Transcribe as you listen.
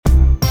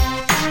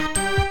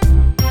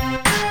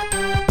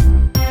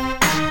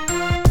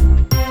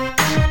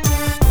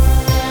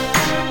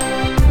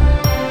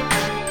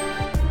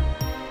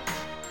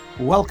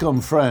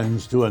Welcome,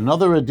 friends, to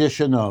another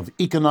edition of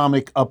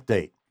Economic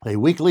Update, a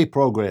weekly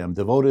program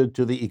devoted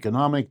to the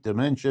economic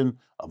dimension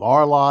of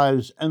our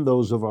lives and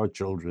those of our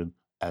children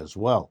as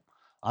well.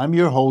 I'm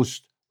your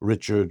host,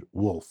 Richard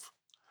Wolff.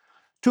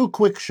 Two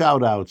quick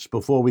shout-outs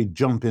before we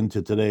jump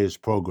into today's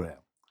program.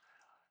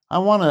 I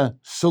want to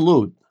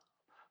salute,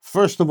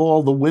 first of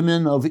all, the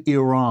women of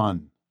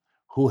Iran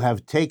who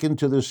have taken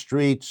to the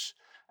streets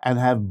and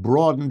have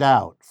broadened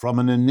out from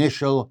an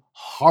initial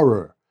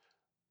horror,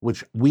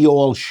 which we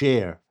all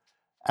share,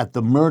 at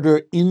the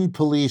murder in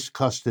police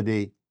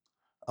custody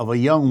of a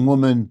young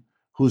woman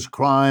whose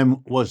crime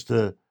was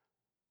to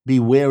be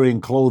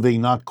wearing clothing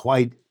not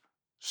quite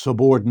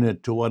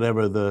subordinate to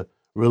whatever the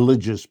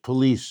religious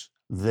police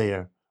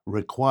there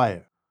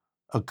require.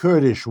 A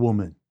Kurdish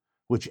woman,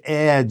 which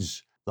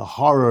adds the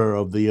horror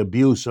of the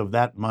abuse of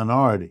that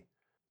minority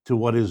to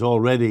what is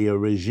already a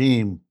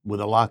regime with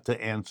a lot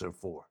to answer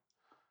for.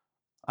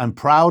 I'm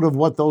proud of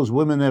what those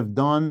women have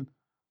done.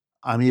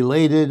 I'm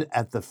elated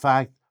at the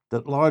fact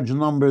that large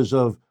numbers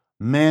of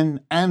men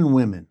and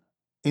women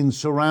in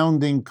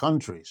surrounding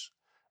countries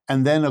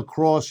and then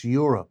across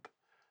Europe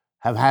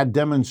have had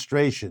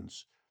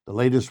demonstrations, the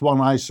latest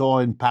one I saw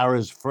in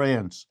Paris,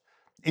 France,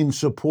 in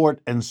support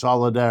and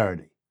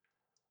solidarity.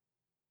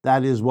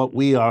 That is what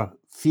we are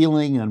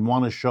feeling and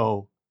want to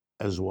show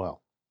as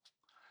well.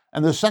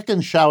 And the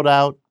second shout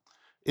out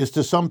is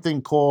to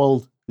something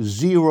called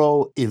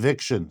zero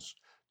evictions.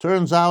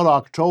 Turns out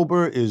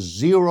October is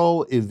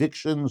zero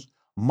evictions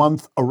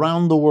month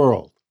around the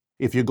world.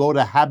 If you go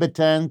to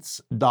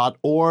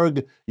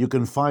habitants.org, you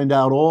can find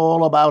out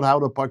all about how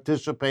to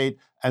participate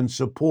and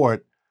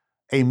support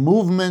a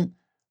movement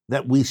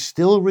that we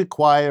still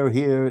require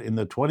here in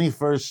the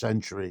 21st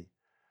century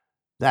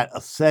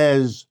that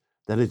says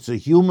that it's a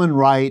human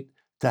right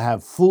to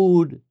have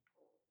food,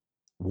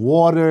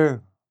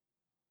 water,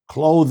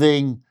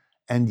 clothing,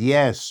 and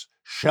yes,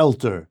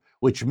 shelter,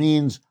 which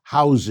means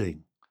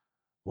housing.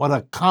 What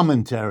a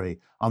commentary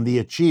on the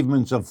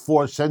achievements of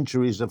 4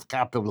 centuries of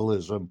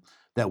capitalism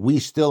that we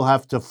still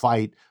have to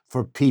fight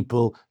for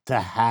people to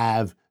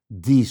have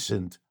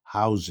decent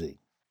housing.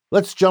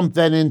 Let's jump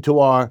then into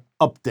our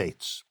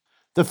updates.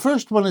 The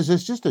first one is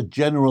just a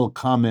general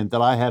comment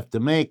that I have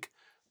to make.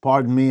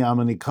 Pardon me, I'm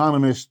an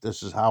economist.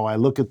 This is how I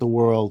look at the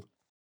world.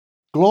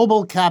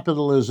 Global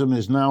capitalism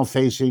is now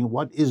facing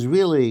what is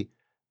really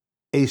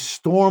a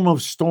storm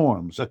of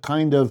storms, a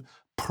kind of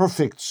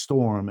perfect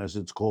storm, as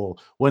it's called,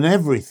 when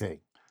everything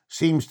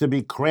seems to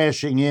be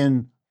crashing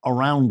in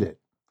around it.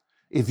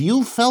 If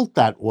you felt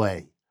that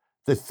way,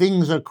 that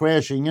things are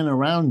crashing in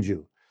around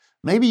you,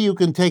 maybe you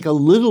can take a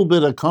little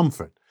bit of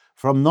comfort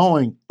from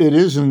knowing it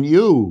isn't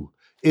you.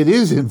 It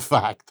is, in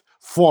fact,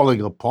 falling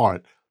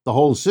apart. The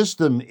whole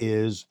system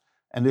is,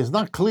 and it's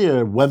not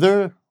clear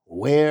whether,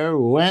 where,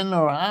 when,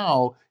 or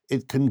how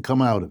it can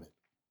come out of it.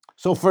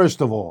 So first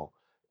of all,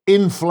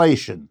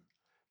 inflation.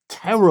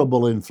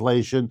 Terrible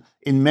inflation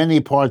in many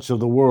parts of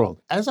the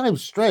world. As I've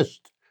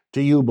stressed to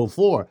you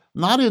before,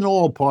 not in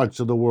all parts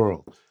of the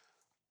world.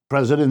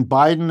 President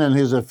Biden and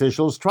his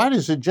officials try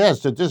to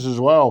suggest that this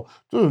is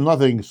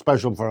nothing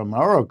special for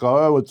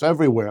America, it's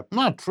everywhere.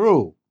 Not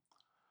true.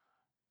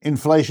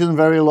 Inflation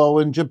very low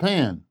in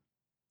Japan.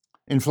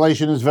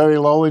 Inflation is very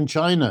low in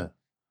China.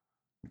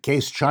 In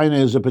case China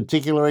is a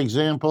particular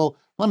example,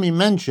 let me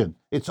mention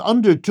it's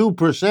under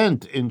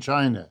 2% in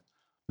China.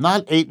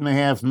 Not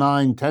 8.5%,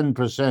 9%,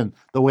 10%,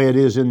 the way it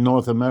is in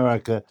North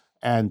America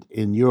and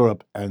in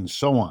Europe and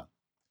so on.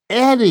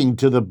 Adding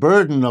to the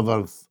burden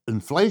of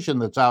inflation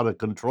that's out of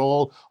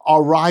control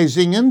are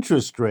rising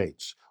interest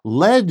rates,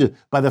 led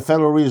by the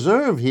Federal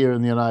Reserve here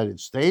in the United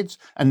States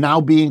and now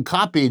being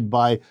copied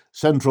by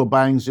central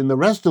banks in the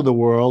rest of the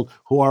world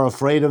who are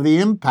afraid of the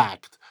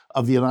impact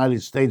of the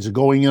United States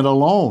going it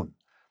alone.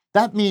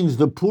 That means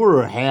the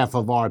poorer half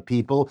of our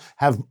people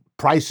have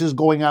prices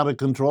going out of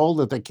control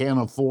that they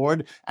can't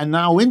afford, and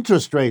now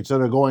interest rates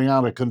that are going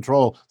out of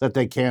control that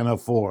they can't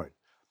afford.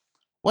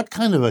 What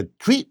kind of a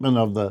treatment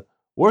of the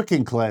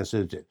working class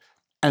is it?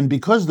 And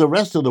because the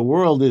rest of the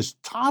world is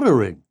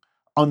tottering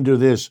under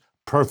this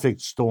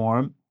perfect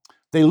storm,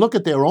 they look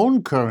at their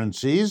own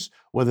currencies,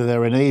 whether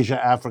they're in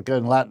Asia, Africa,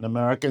 and Latin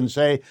America, and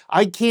say,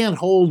 I can't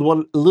hold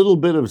what little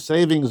bit of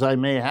savings I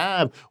may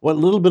have, what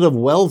little bit of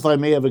wealth I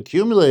may have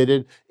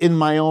accumulated in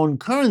my own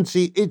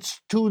currency.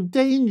 It's too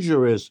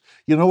dangerous.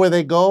 You know where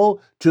they go?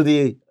 To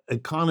the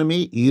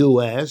economy,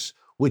 U.S.,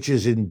 which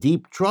is in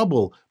deep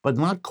trouble, but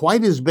not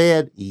quite as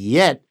bad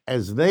yet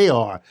as they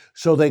are.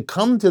 So they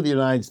come to the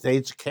United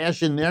States,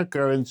 cash in their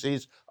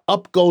currencies,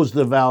 up goes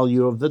the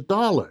value of the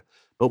dollar.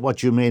 But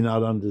what you may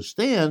not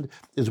understand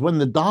is when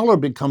the dollar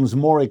becomes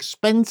more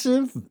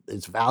expensive,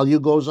 its value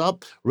goes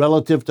up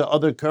relative to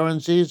other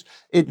currencies,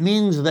 it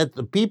means that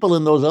the people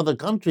in those other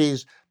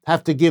countries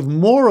have to give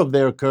more of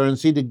their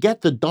currency to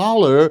get the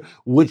dollar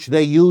which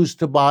they use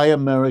to buy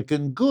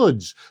American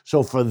goods.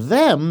 So for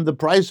them, the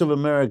price of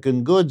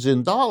American goods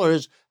in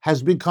dollars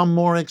has become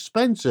more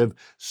expensive,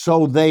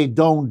 so they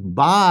don't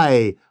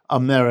buy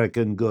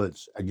American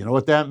goods. And you know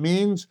what that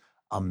means?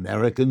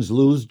 Americans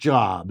lose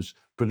jobs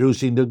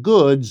producing the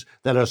goods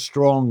that a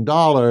strong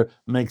dollar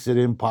makes it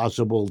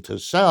impossible to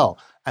sell.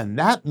 And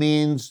that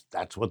means,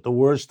 that's what the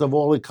worst of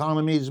all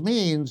economies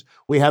means.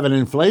 We have an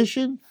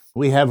inflation,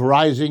 we have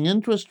rising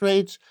interest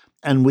rates,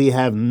 and we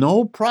have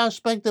no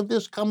prospect of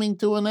this coming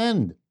to an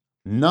end.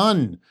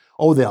 None.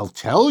 Oh, they'll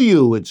tell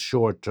you it's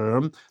short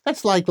term.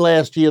 That's like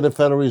last year the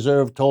Federal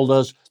Reserve told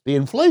us the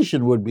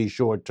inflation would be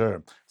short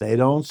term. They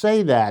don't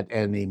say that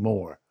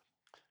anymore.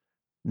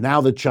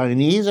 Now the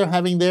Chinese are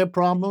having their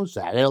problems.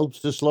 That helps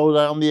to slow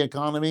down the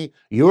economy.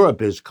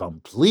 Europe is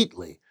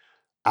completely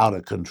out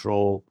of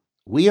control.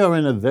 We are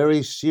in a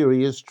very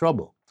serious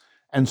trouble.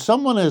 And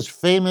someone as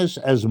famous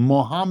as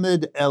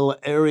Mohammed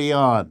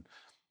El-Erian,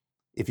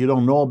 if you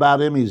don't know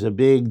about him, he's a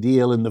big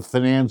deal in the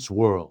finance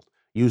world.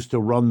 Used to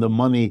run the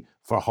money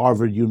for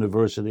Harvard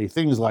University,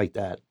 things like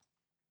that.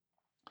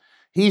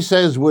 He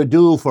says we're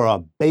due for a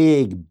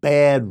big,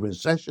 bad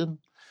recession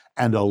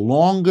and a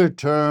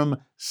longer-term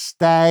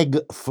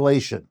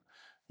stagflation.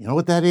 You know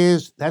what that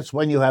is? That's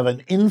when you have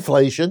an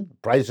inflation,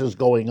 prices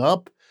going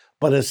up,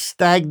 but a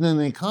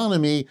stagnant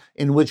economy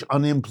in which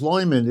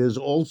unemployment is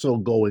also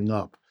going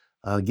up.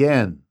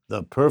 Again,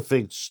 the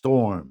perfect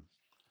storm.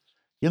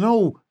 You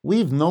know,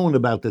 we've known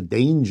about the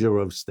danger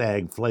of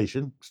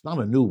stagflation. It's not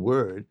a new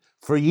word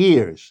for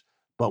years,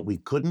 but we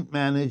couldn't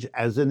manage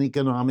as an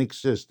economic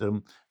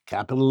system.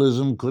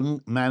 Capitalism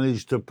couldn't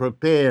manage to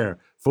prepare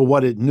for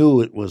what it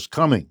knew it was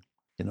coming.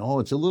 You know,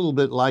 it's a little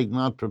bit like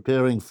not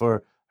preparing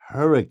for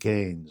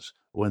hurricanes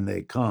when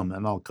they come,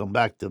 and I'll come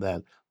back to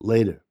that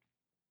later.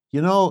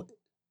 You know,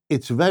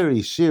 it's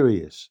very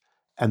serious,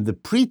 and the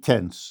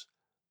pretense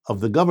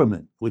of the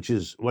government, which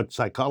is what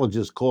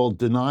psychologists call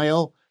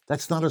denial,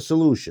 that's not a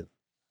solution,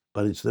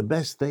 but it's the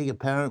best they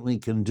apparently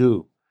can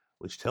do,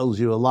 which tells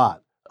you a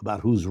lot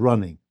about who's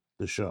running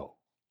the show.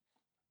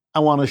 I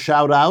want to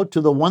shout out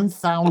to the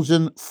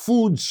 1,000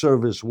 food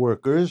service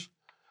workers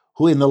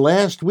who in the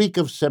last week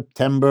of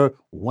September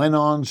went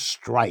on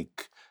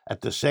strike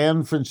at the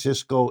San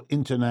Francisco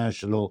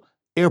International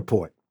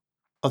Airport.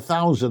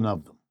 1,000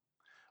 of them.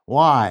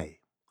 Why?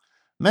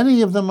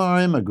 Many of them are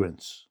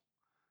immigrants.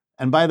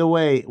 And by the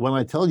way, when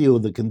I tell you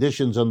the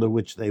conditions under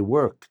which they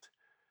worked,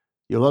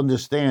 you'll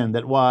understand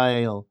that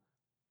while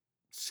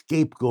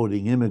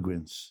scapegoating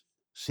immigrants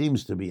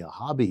seems to be a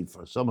hobby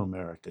for some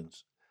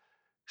Americans,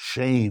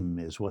 shame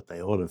is what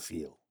they ought to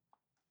feel.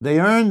 They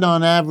earned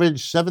on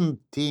average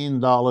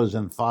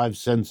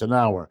 $17.05 an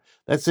hour.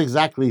 That's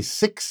exactly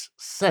 6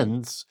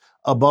 cents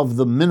above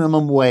the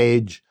minimum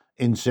wage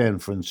in San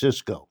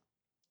Francisco.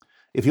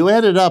 If you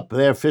added up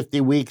their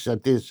 50 weeks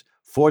at this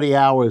 40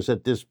 hours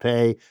at this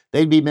pay,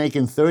 they'd be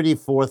making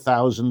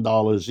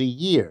 $34,000 a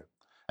year.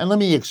 And let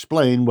me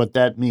explain what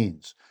that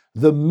means.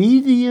 The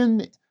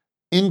median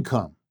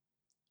income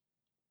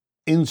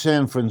in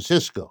San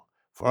Francisco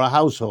for a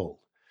household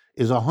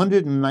is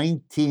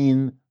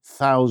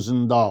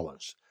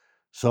 $119,000.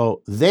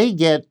 So they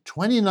get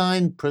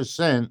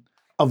 29%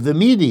 of the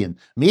median.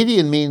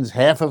 Median means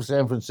half of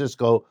San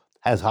Francisco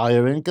has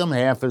higher income,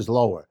 half is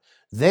lower.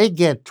 They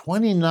get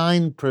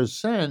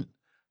 29%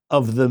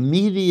 of the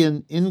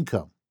median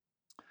income.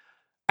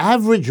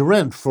 Average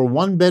rent for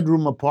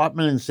one-bedroom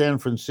apartment in San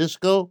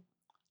Francisco,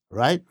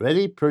 right,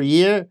 ready, per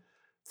year,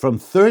 from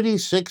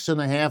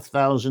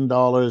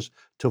 $36,500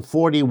 to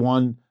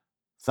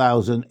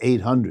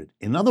 $41,800.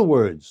 In other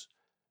words,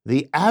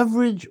 the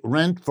average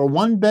rent for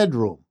one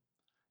bedroom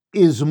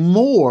is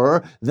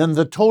more than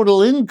the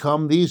total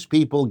income these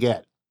people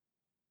get.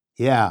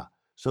 Yeah,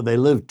 so they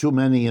live too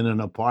many in an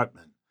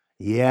apartment.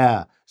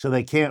 Yeah, so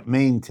they can't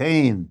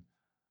maintain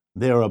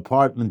their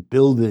apartment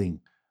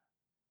building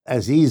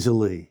as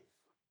easily.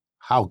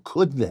 How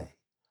could they?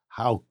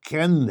 How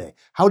can they?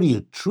 How do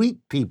you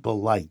treat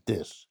people like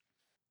this?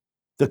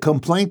 The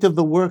complaint of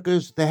the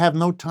workers, they have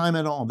no time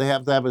at all. They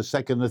have to have a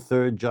second or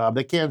third job.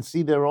 They can't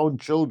see their own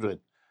children.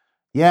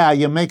 Yeah,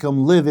 you make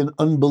them live in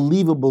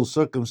unbelievable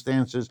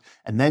circumstances,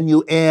 and then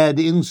you add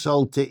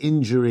insult to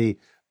injury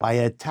by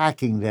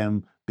attacking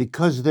them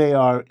because they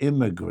are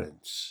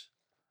immigrants,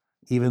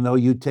 even though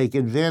you take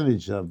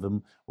advantage of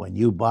them when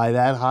you buy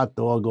that hot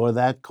dog or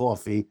that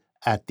coffee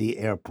at the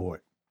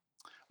airport.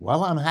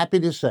 Well, I'm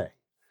happy to say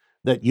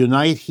that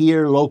Unite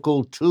Here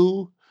Local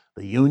 2,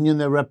 the union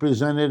that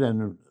represented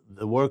and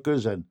the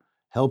workers and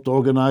helped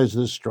organize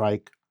this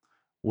strike,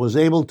 was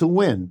able to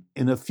win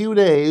in a few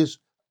days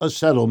a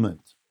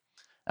settlement.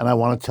 And I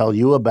want to tell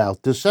you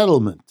about the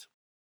settlement.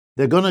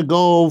 They're going to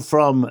go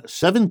from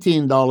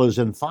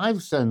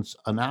 $17.05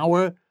 an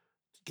hour.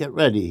 Get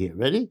ready here.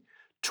 Ready?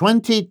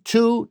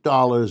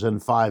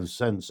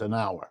 $22.05 an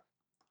hour.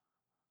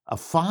 A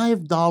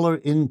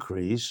 $5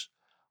 increase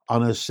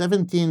on a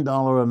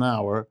 $17 an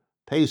hour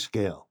pay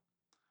scale.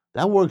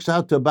 That works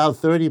out to about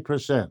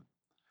 30%.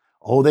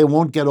 Oh, they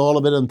won't get all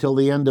of it until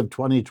the end of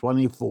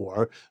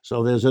 2024,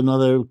 so there's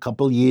another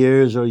couple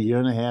years or a year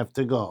and a half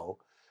to go.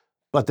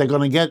 But they're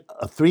going to get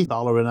a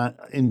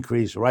 $3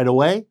 increase right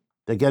away.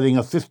 They're getting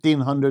a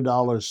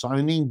 $1,500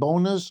 signing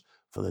bonus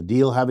for the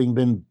deal having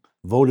been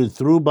voted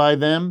through by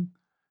them.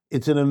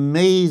 It's an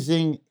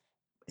amazing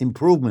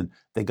improvement.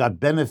 They got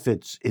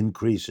benefits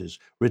increases,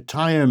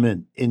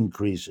 retirement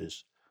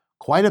increases.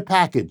 Quite a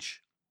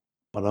package.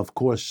 But of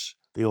course,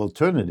 the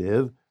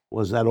alternative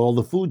was that all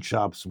the food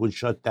shops would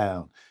shut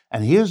down.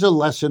 And here's a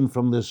lesson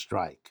from this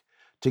strike.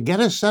 To get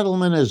a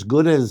settlement as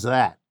good as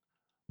that,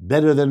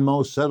 better than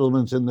most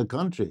settlements in the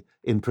country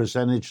in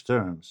percentage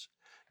terms,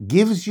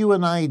 gives you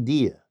an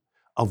idea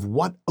of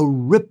what a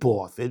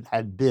ripoff it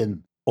had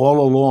been all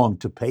along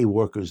to pay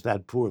workers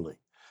that poorly.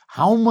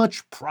 How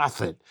much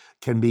profit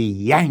can be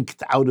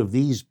yanked out of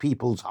these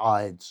people's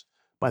hides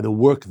by the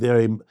work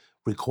they're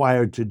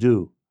required to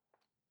do?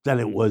 That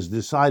it was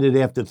decided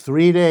after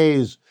 3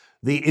 days,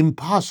 the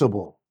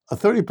impossible, a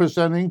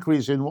 30%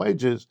 increase in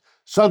wages,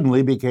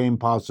 suddenly became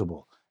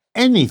possible.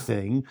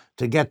 Anything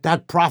to get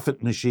that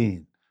profit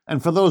machine.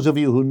 And for those of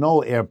you who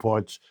know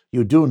airports,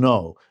 you do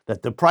know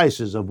that the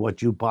prices of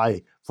what you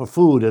buy for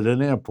food at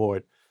an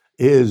airport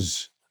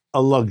is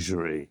a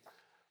luxury.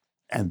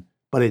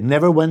 But it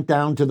never went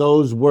down to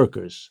those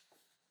workers,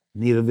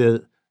 neither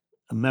the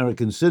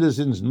American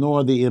citizens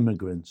nor the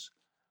immigrants.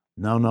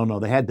 No.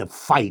 They had to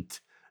fight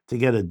to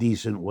get a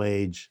decent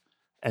wage,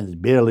 and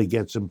it barely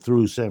gets them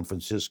through San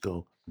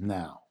Francisco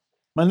now.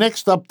 My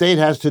next update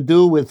has to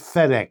do with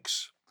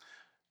FedEx.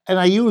 And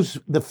I use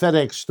the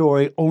FedEx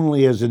story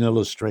only as an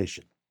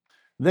illustration.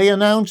 They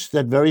announced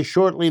that very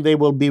shortly they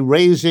will be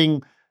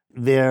raising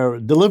their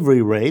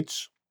delivery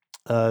rates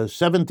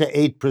 7 to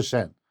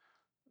 8%,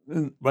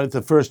 right at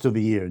the first of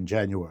the year in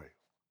January.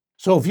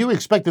 So if you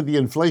expected the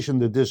inflation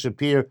to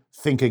disappear,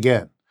 think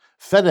again.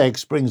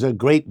 FedEx brings a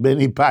great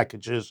many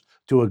packages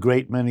to a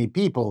great many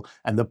people,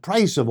 and the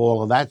price of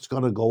all of that's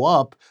going to go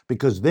up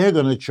because they're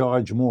going to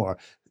charge more.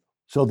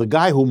 So the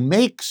guy who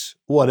makes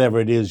whatever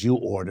it is you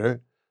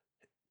order,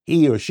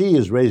 he or she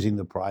is raising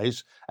the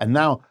price, and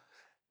now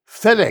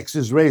FedEx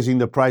is raising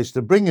the price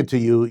to bring it to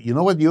you. You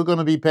know what you're going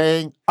to be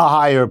paying? A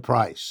higher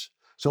price.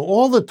 So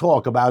all the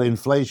talk about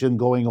inflation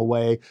going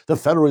away, the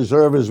Federal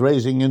Reserve is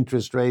raising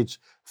interest rates,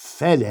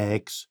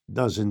 FedEx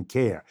doesn't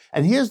care.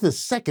 And here's the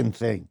second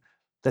thing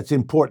that's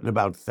important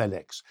about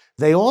FedEx.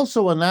 They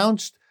also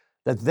announced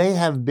that they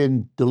have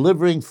been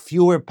delivering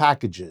fewer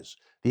packages.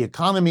 The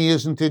economy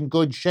isn't in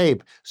good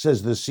shape,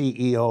 says the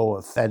CEO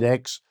of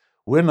FedEx.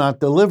 We're not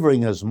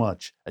delivering as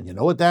much. And you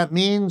know what that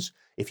means?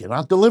 If you're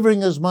not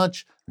delivering as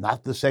much,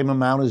 not the same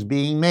amount is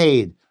being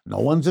made. No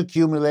one's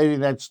accumulating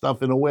that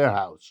stuff in a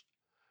warehouse.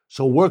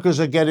 So workers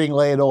are getting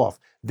laid off.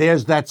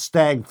 There's that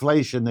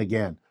stagflation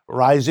again,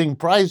 rising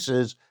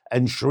prices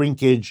and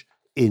shrinkage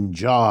in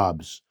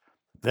jobs.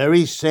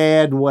 Very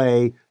sad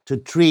way to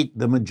treat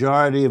the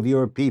majority of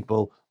your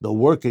people, the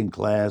working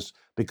class,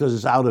 because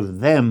it's out of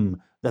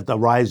them that the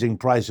rising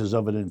prices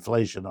of an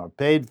inflation are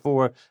paid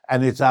for,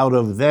 and it's out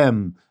of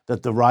them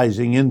that the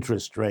rising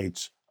interest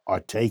rates are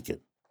taken.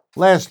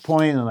 Last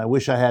point, and I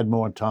wish I had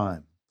more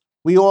time.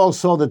 We all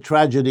saw the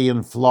tragedy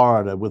in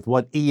Florida with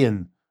what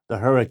Ian, the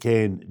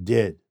hurricane,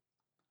 did.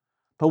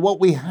 But what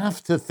we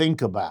have to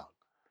think about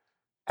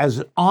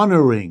as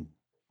honoring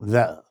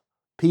the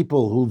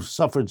people who've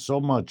suffered so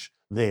much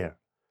there,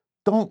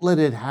 don't let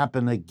it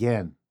happen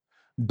again.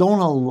 Don't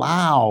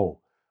allow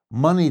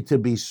money to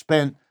be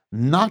spent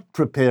not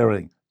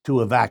preparing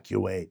to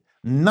evacuate,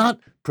 not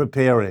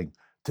preparing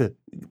to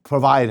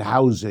provide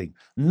housing,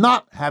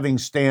 not having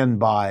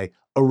standby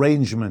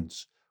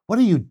arrangements. What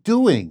are you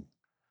doing?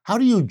 How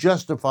do you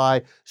justify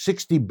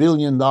 $60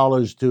 billion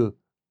to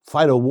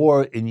fight a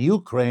war in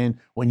Ukraine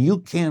when you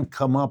can't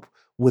come up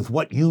with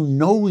what you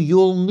know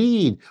you'll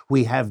need?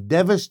 We have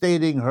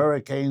devastating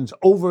hurricanes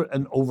over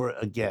and over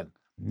again.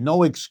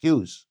 No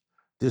excuse.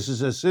 This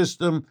is a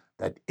system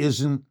that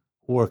isn't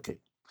working.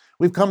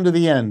 We've come to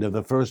the end of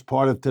the first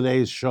part of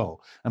today's show.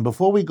 And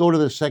before we go to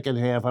the second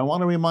half, I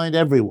want to remind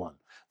everyone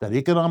that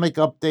Economic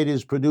Update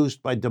is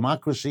produced by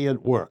Democracy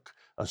at Work,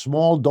 a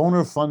small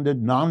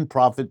donor-funded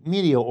nonprofit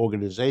media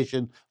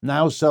organization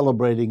now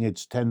celebrating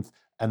its 10th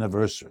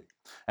anniversary.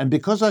 And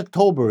because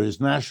October is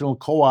National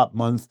Co-op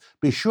Month,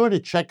 be sure to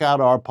check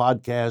out our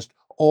podcast,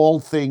 All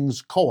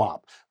Things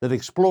Co-op, that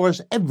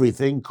explores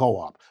everything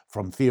co-op,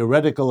 from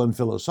theoretical and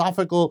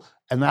philosophical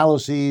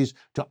analyses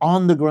to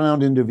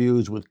on-the-ground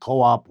interviews with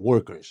co-op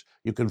workers.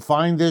 You can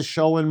find this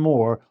show and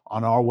more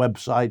on our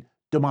website,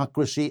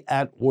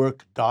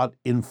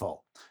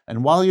 democracyatwork.info.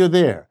 And while you're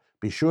there,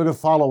 be sure to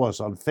follow us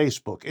on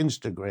Facebook,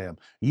 Instagram,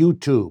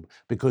 YouTube,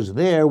 because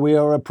there we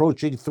are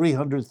approaching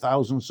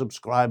 300,000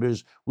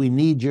 subscribers. We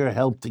need your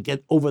help to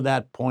get over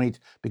that point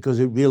because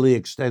it really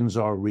extends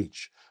our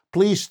reach.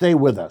 Please stay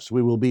with us.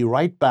 We will be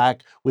right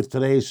back with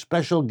today's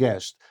special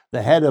guest,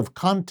 the head of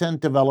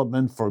content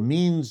development for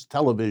Means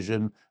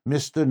Television,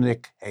 Mr.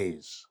 Nick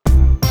Hayes.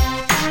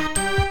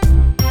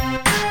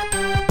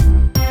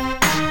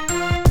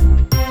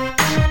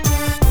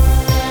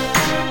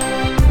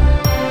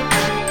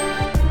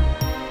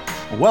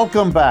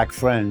 Welcome back,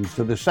 friends,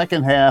 to the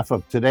second half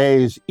of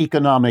today's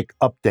Economic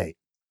Update.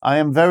 I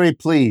am very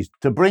pleased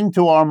to bring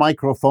to our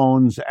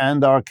microphones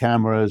and our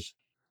cameras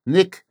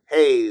Nick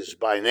Hayes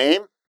by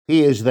name.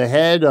 He is the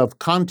head of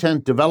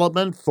content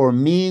development for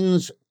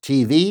Means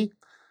TV,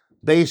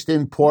 based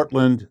in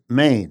Portland,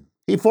 Maine.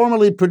 He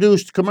formerly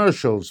produced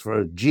commercials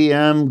for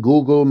GM,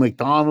 Google,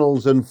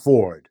 McDonald's, and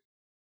Ford,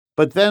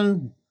 but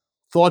then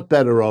thought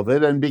better of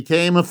it and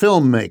became a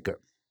filmmaker.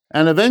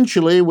 And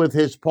eventually, with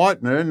his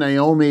partner,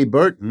 Naomi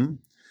Burton,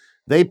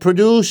 they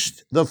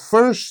produced the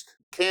first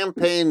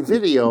campaign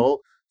video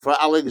for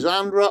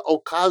Alexandra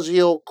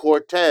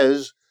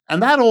Ocasio-Cortez,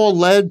 and that all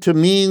led to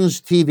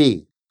Means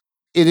TV.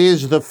 It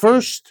is the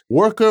first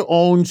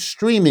worker-owned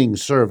streaming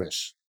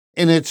service.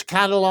 In its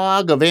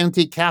catalog of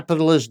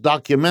anti-capitalist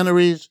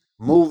documentaries,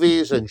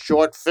 movies, and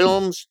short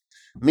films,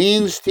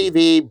 Means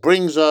TV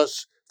brings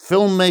us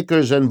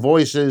filmmakers and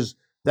voices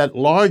that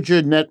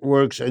larger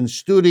networks and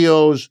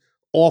studios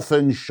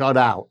often shut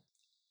out.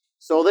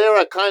 So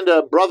they're a kind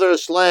of brother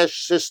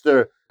slash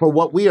sister for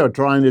what we are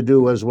trying to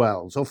do as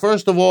well. So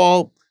first of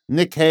all,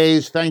 Nick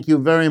Hayes, thank you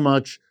very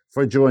much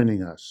for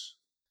joining us.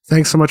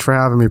 Thanks so much for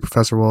having me,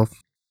 Professor Wolff.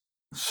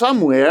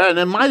 Somewhere, and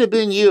it might have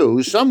been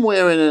you,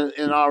 somewhere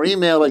in our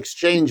email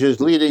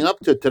exchanges leading up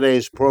to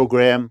today's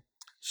program,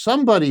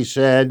 somebody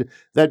said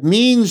that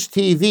Means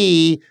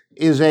TV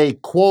is a,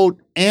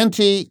 quote,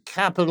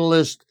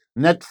 anti-capitalist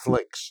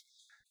Netflix.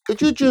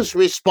 Could you just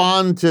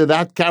respond to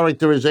that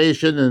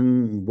characterization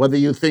and whether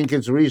you think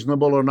it's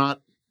reasonable or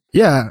not?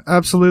 Yeah,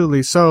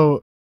 absolutely.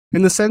 So,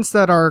 in the sense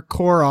that our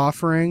core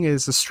offering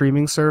is a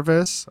streaming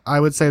service, I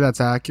would say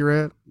that's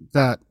accurate,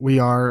 that we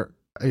are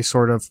a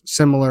sort of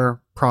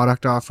similar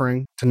product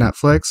offering to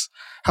Netflix.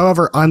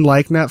 However,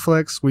 unlike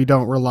Netflix, we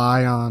don't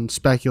rely on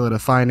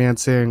speculative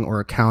financing or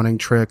accounting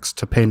tricks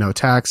to pay no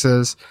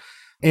taxes.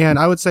 And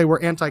I would say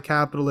we're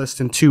anti-capitalist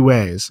in two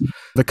ways.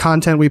 The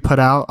content we put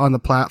out on the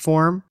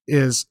platform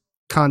is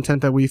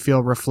content that we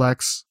feel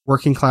reflects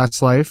working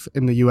class life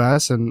in the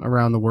US and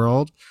around the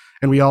world.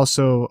 And we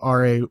also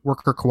are a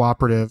worker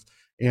cooperative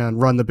and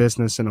run the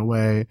business in a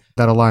way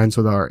that aligns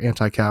with our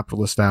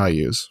anti-capitalist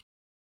values.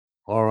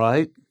 All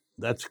right.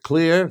 That's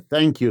clear.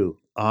 Thank you.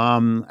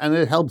 And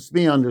it helps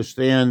me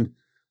understand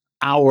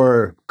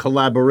our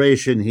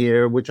collaboration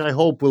here, which I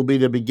hope will be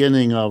the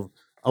beginning of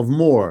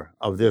more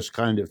of this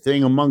kind of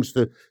thing amongst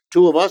the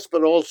two of us,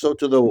 but also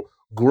to the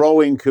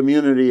growing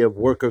community of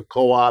worker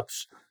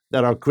co-ops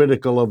that are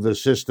critical of the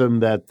system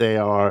that they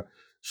are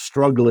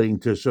struggling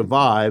to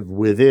survive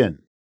within.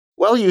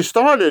 Well, you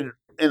started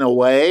in a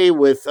way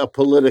with a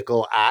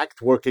political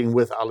act working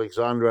with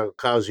Alexandra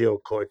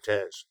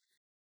Ocasio-Cortez.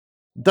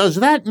 Does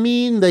that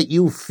mean that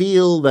you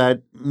feel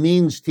that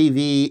Means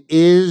TV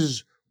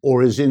is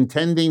or is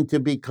intending to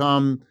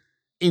become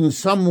in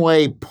some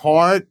way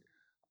part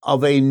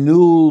of a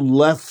new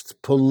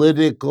left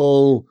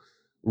political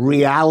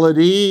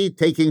reality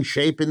taking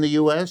shape in the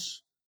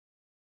U.S.?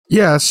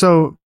 Yeah,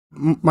 so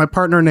my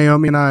partner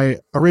Naomi and I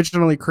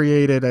originally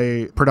created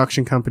a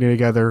production company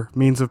together,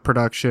 Means of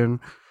Production,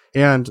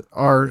 and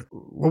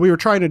what we were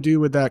trying to do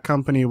with that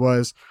company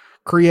was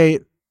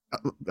create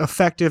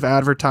effective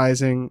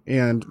advertising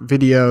and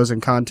videos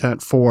and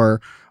content for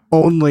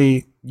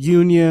only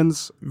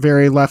unions,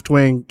 very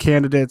left-wing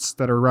candidates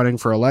that are running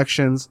for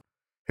elections.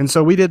 And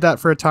so we did that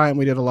for a time.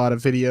 We did a lot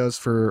of videos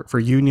for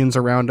unions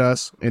around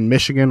us in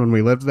Michigan when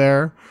we lived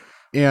there.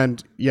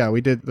 And yeah,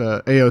 we did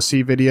the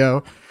AOC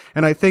video.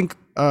 And I think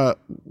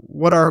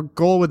what our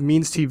goal with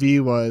Means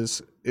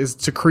TV is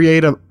to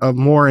create a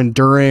more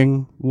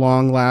enduring,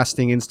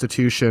 long-lasting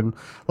institution,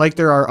 like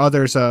there are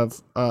others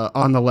of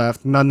on the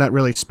left, none that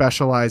really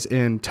specialize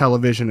in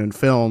television and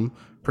film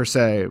per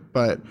se.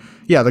 But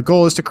yeah, the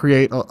goal is to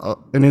create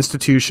an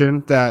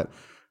institution that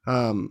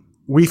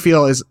we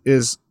feel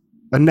is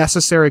a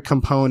necessary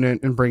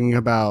component in bringing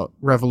about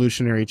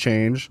revolutionary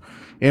change.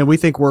 And we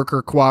think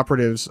worker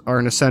cooperatives are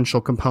an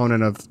essential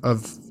component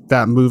of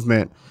that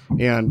movement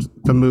and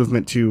the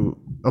movement to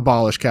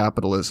abolish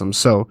capitalism.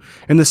 So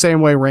in the same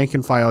way rank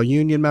and file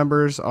union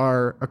members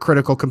are a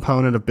critical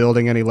component of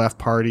building any left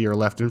party or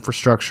left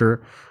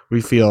infrastructure,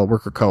 we feel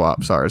worker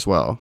co-ops are as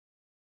well.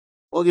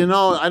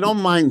 Well, I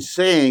don't mind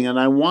saying, and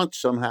I want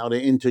somehow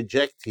to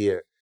interject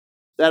here,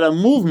 that a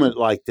movement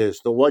like this,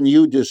 the one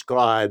you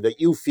described, that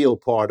you feel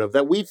part of,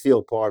 that we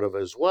feel part of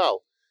as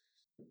well,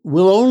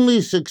 will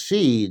only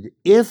succeed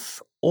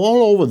if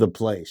all over the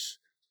place,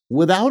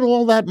 without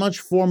all that much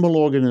formal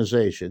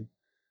organization,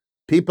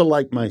 people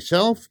like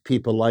myself,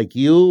 people like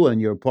you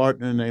and your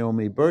partner,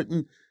 Naomi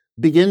Burton,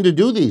 begin to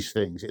do these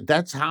things.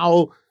 That's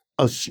how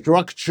a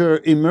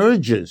structure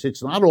emerges.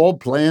 It's not all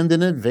planned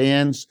in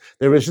advance.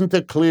 There isn't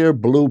a clear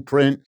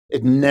blueprint.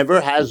 It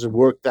never has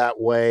worked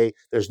that way.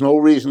 There's no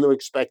reason to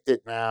expect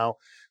it now.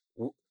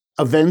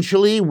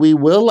 Eventually, we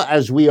will,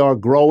 as we are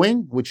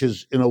growing, which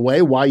is in a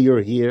way why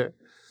you're here,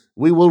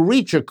 we will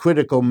reach a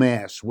critical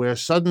mass where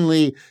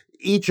suddenly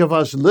each of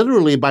us,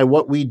 literally by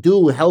what we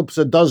do, helps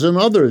a dozen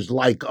others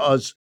like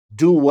us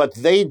do what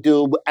they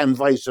do and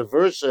vice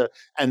versa.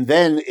 And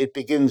then it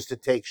begins to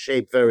take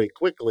shape very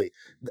quickly.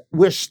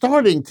 We're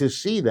starting to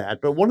see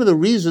that. But one of the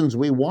reasons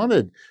we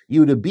wanted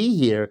you to be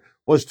here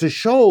was to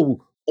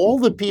show all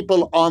the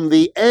people on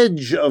the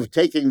edge of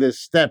taking this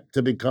step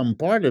to become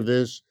part of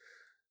this,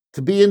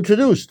 to be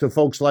introduced to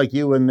folks like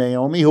you and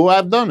Naomi who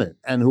have done it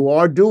and who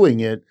are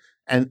doing it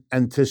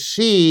and to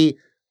see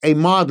a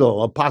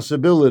model, a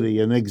possibility,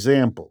 an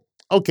example.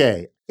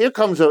 Okay, here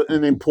comes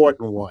an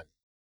important one.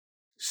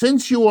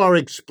 Since you are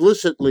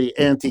explicitly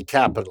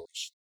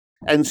anti-capitalist,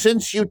 and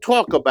since you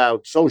talk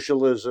about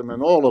socialism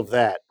and all of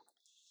that,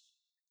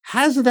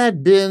 has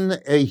that been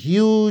a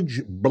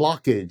huge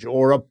blockage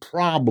or a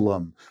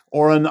problem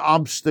or an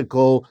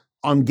obstacle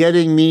on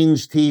getting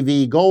Means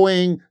TV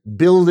going,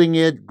 building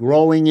it,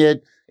 growing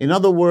it? In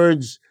other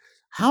words,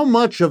 how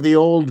much of the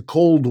old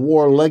Cold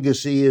War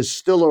legacy is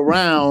still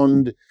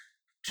around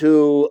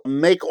to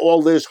make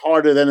all this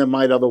harder than it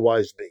might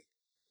otherwise be?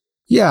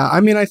 Yeah,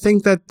 I mean, I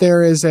think that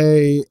there is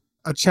a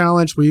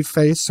challenge we've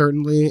faced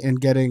certainly in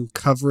getting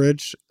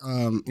coverage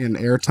in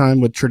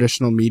airtime with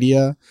traditional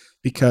media,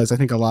 because I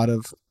think a lot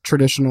of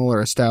traditional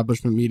or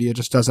establishment media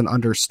just doesn't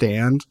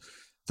understand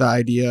the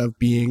idea of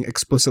being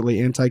explicitly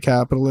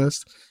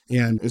anti-capitalist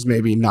and is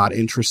maybe not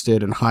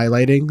interested in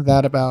highlighting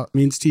that about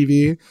Means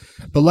TV.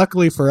 But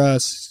luckily for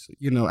us,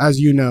 as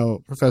you know,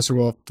 Professor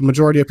Wolff, the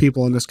majority of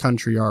people in this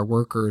country are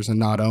workers and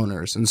not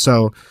owners. And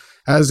so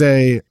as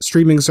a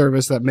streaming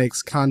service that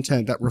makes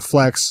content that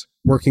reflects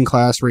working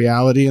class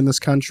reality in this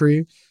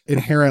country,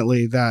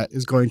 inherently that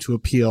is going to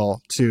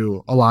appeal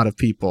to a lot of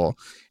people.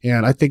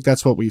 And I think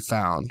that's what we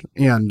found.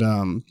 And,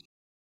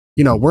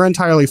 we're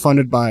entirely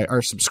funded by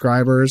our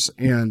subscribers,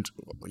 and,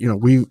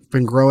 we've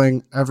been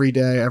growing every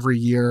day, every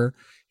year,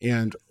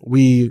 and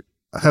we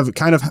have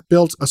kind of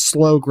built a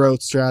slow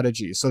growth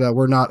strategy so that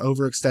we're not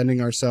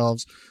overextending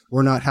ourselves.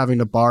 We're not having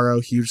to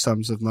borrow huge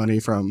sums of money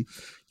from,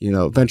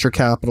 venture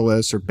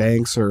capitalists or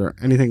banks or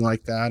anything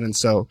like that. And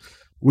so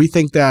we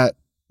think that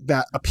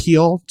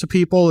appeal to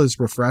people is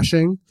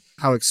refreshing,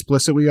 how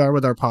explicit we are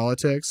with our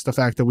politics, the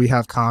fact that we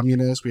have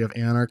communists, we have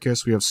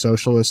anarchists, we have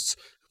socialists,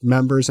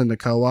 members in the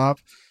co-op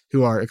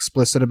who are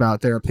explicit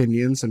about their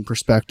opinions and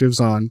perspectives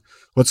on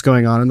what's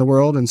going on in the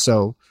world. And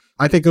so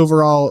I think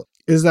overall,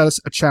 is that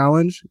a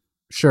challenge?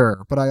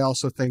 Sure. But I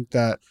also think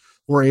that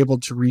we're able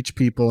to reach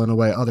people in a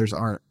way others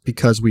aren't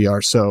because we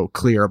are so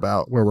clear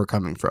about where we're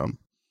coming from.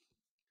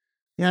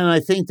 Yeah, and I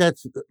think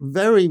that's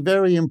very,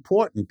 very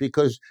important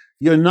because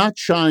you're not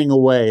shying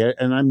away,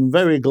 and I'm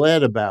very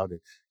glad about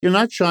it. You're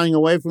not shying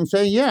away from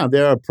saying, yeah,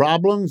 there are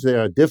problems,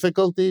 there are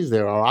difficulties,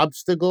 there are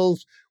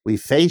obstacles. We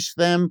face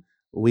them.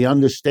 We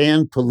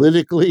understand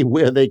politically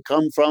where they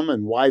come from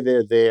and why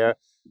they're there,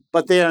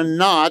 but they are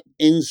not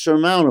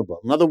insurmountable.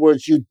 In other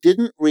words, you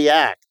didn't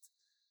react,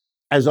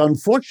 as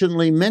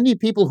unfortunately many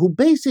people who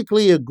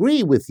basically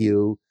agree with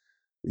you,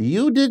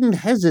 you didn't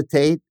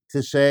hesitate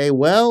to say,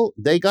 well,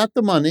 they got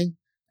the money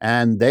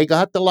and they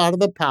got a lot of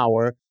the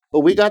power,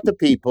 but we got the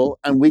people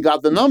and we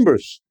got the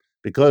numbers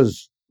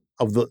because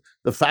of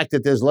the fact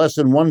that there's less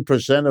than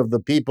 1% of the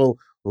people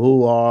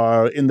who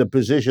are in the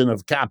position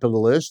of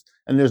capitalist,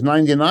 and there's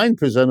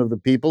 99% of the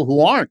people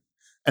who aren't.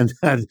 And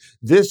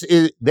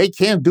they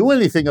can't do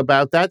anything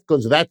about that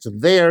because that's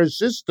their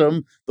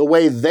system, the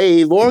way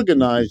they've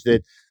organized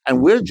it.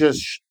 And we're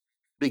just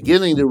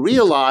beginning to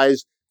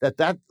realize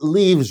that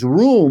leaves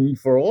room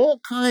for all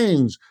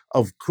kinds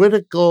of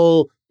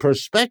critical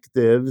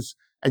perspectives,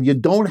 and you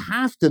don't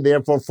have to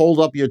therefore fold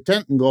up your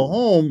tent and go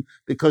home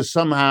because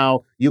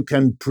somehow you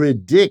can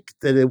predict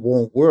that it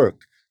won't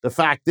work. The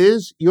fact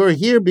is, you're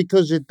here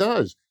because it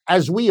does,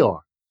 as we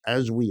are.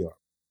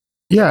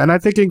 Yeah, and I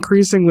think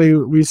increasingly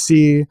we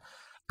see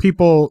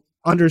people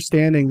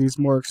understanding these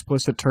more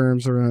explicit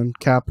terms around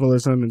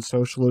capitalism and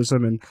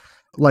socialism, and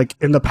like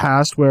in the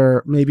past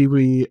where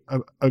maybe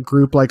a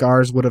group like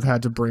ours would have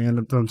had to brand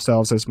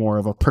themselves as more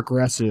of a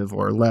progressive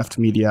or left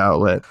media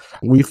outlet.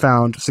 We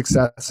found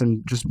success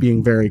in just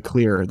being very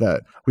clear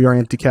that we are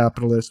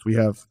anti-capitalist. We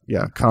have,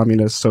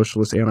 communist,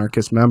 socialist,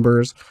 anarchist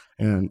members,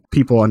 and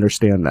people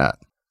understand that.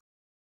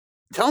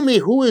 Tell me,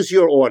 who is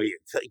your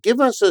audience?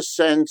 Give us a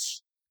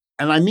sense,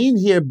 and I mean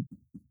here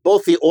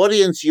both the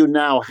audience you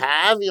now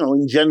have,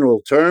 in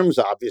general terms,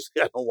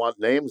 obviously I don't want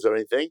names or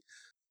anything.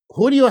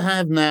 Who do you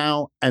have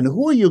now, and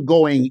who are you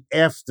going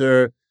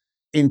after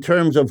in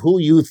terms of who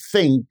you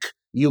think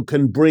you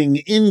can bring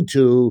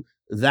into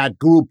that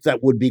group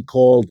that would be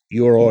called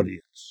your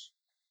audience?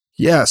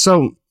 Yeah,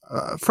 so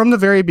from the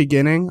very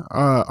beginning,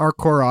 our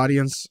core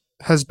audience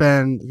has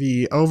been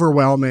the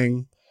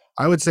overwhelming,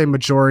 I would say,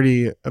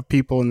 majority of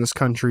people in this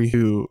country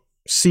who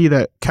see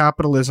that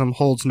capitalism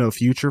holds no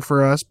future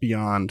for us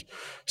beyond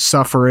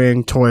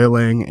suffering,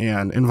 toiling,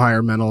 and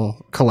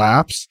environmental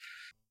collapse.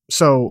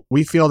 So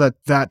we feel that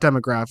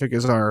demographic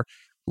is our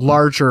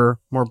larger,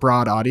 more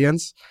broad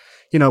audience.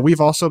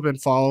 We've also been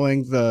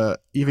following the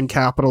even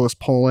capitalist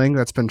polling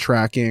that's been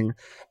tracking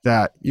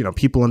that,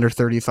 people under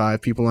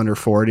 35, people under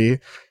 40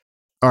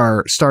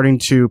 are starting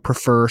to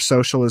prefer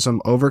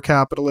socialism over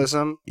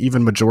capitalism.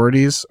 Even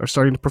majorities are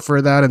starting to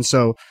prefer that. And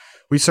so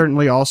we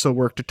certainly also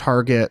work to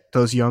target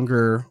those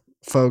younger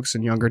folks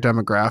and younger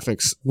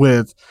demographics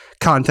with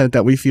content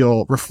that we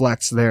feel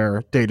reflects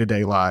their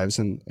day-to-day lives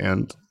and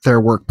their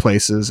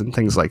workplaces and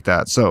things like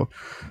that. So,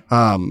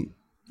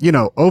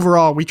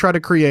 overall, we try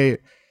to create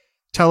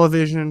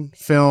television,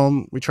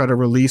 film. We try to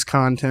release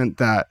content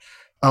that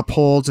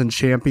upholds and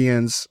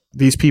champions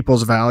these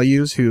people's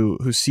values who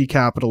see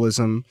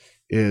capitalism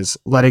is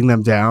letting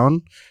them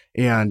down.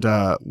 And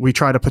we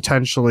try to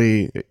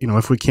potentially,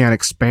 if we can,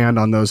 expand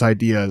on those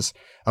ideas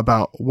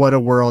about what a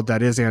world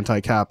that is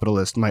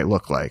anti-capitalist might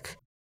look like.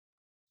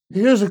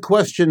 Here's a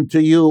question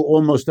to you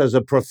almost as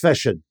a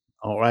profession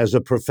or as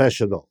a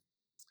professional.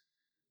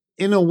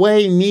 In a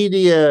way,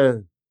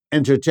 media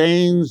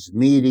entertains,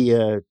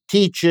 media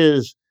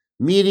teaches,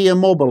 media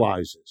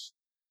mobilizes.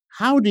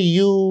 How do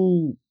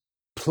you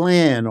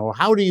plan or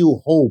how do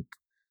you hope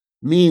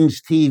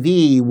Means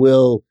TV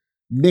will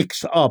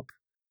mix up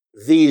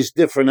these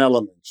different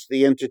elements,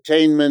 the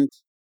entertainment,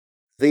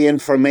 the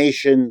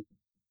information,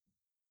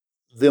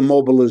 the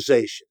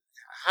mobilization?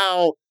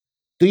 How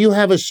do you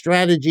have a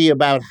strategy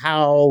about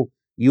how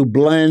you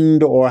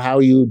blend or how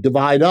you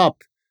divide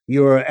up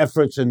your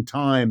efforts and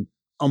time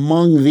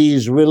among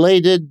these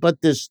related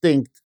but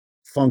distinct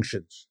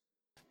functions?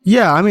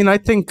 Yeah, I mean, I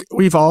think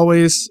we've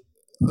always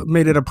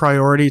made it a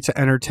priority to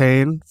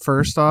entertain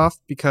first off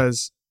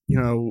because,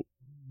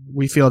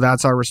 we feel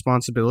that's our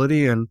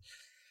responsibility. And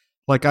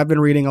like I've been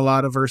reading a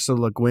lot of Ursula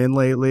Le Guin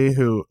lately,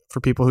 who, for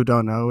people who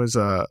don't know, is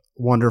a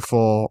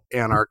wonderful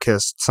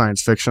anarchist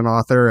science fiction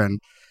author. And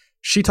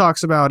she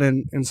talks about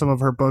in some of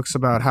her books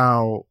about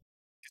how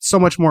it's so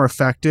much more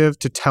effective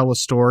to tell a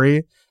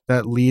story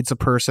that leads a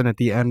person at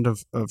the end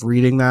of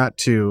reading that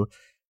to,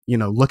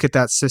 look at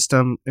that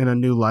system in a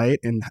new light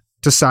and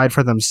decide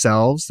for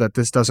themselves that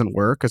this doesn't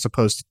work, as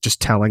opposed to just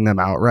telling them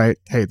outright,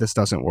 hey, this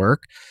doesn't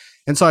work.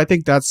 And so I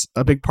think that's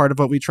a big part of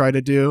what we try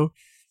to do.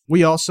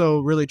 We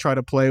also really try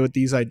to play with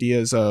these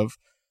ideas of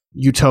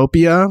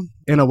utopia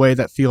in a way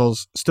that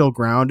feels still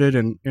grounded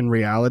in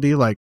reality.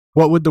 Like,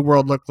 what would the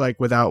world look like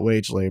without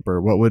wage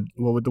labor? What would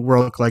the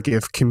world look like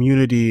if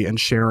community and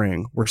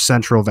sharing were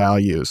central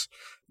values?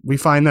 We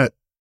find that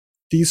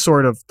these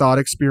sort of thought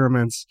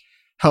experiments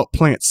help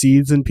plant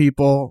seeds in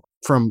people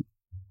from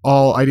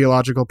all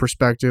ideological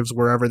perspectives,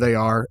 wherever they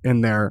are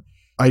in their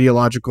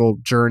ideological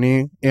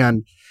journey,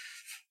 and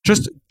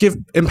just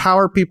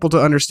empower people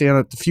to understand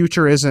that the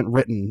future isn't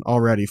written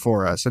already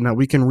for us and that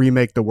we can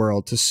remake the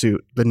world to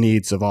suit the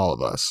needs of all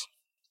of us.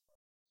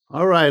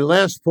 All right,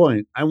 last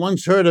point. I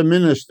once heard a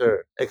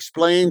minister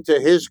explain to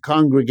his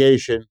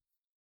congregation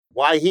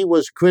why he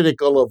was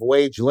critical of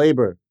wage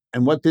labor.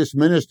 And what this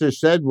minister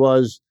said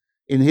was,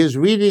 in his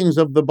readings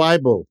of the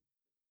Bible,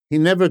 he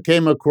never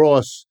came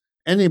across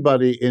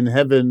anybody in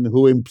heaven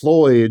who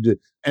employed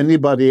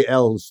anybody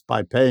else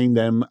by paying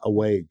them a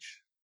wage.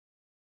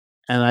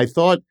 And I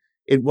thought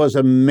it was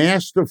a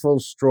masterful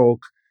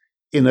stroke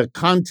in a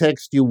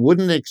context you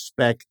wouldn't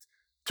expect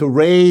to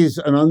raise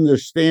an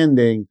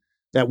understanding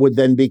that would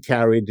then be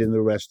carried in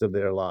the rest of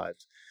their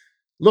lives.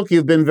 Look,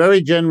 you've been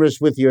very generous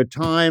with your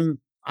time.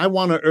 I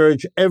want to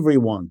urge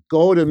everyone,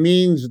 go to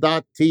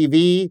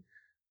means.tv.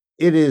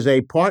 It is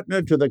a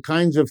partner to the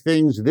kinds of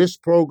things this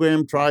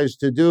program tries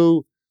to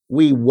do.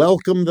 We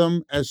welcome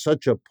them as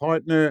such a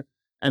partner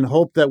and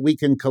hope that we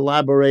can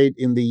collaborate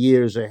in the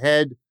years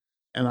ahead.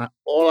 And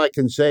all I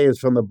can say is,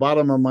 from the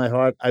bottom of my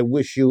heart, I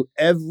wish you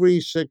every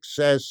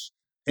success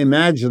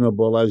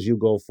imaginable as you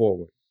go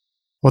forward.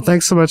 Well,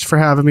 thanks so much for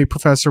having me,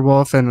 Professor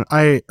Wolff. And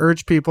I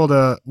urge people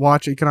to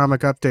watch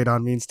Economic Update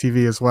on Means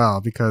TV as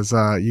well, because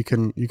you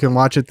can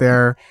watch it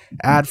there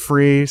ad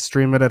free,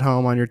 stream it at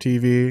home on your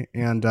TV,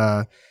 and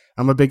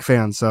I'm a big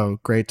fan. So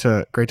great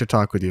to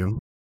talk with you.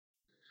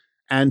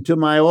 And to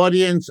my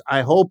audience,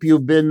 I hope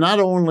you've been not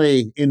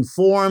only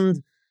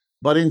informed,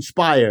 but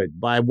inspired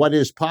by what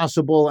is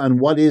possible and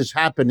what is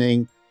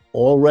happening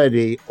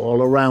already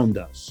all around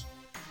us.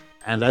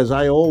 And as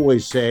I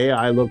always say,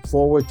 I look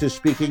forward to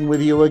speaking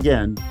with you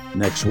again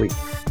next week.